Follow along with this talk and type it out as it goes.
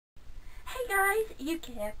guys,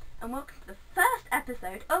 Yuki here, and welcome to the first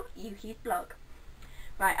episode of Yuki's blog.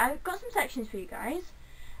 Right, I've got some sections for you guys,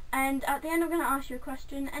 and at the end I'm going to ask you a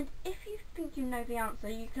question, and if you think you know the answer,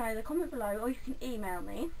 you can either comment below or you can email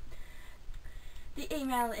me. The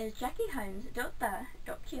email is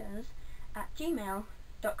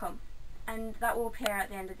jackieholmes.the.cures@gmail.com, and that will appear at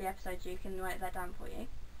the end of the episode, so you can write that down for you.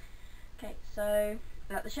 Okay, so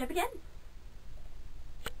let the show begin.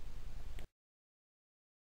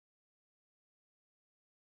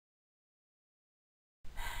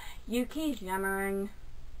 Yuki's yammering.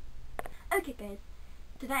 Okay guys,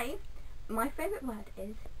 today my favourite word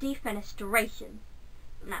is defenestration.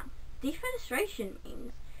 Now, defenestration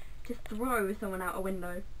means to throw someone out a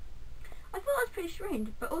window. I thought that was pretty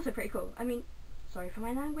strange, but also pretty cool. I mean, sorry for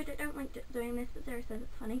my language, I don't like doing this, but seriously,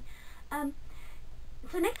 it's funny. So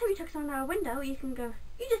next time you chuck someone out a window, you can go,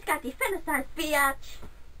 "You just got defenestrized, biatch!"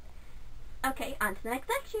 Okay, on to the next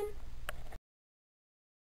section.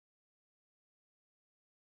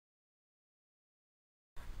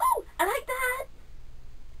 Oh, I like that!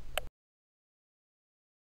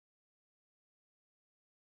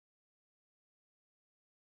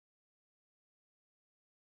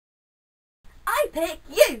 I pick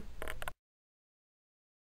you!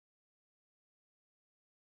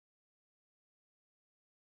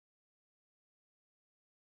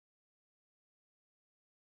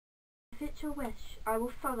 If it's your wish, I will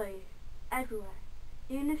follow you, everywhere.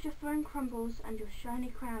 Even if your throne crumbles and your shiny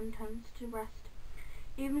crown turns to rust.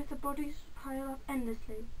 Even if the bodies pile up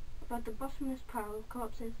endlessly above the bottomless pile of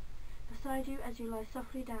corpses beside you as you lie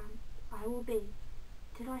softly down, I will be,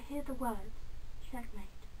 till I hear the words, checkmate.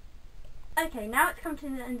 Okay, now it's come to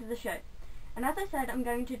the end of the show. And as I said, I'm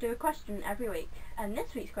going to do a question every week. And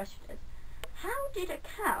this week's question is, how did a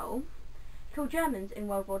cow kill Germans in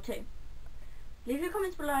World War II? Leave your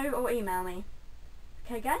comments below or email me.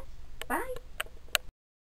 Okay guys, bye!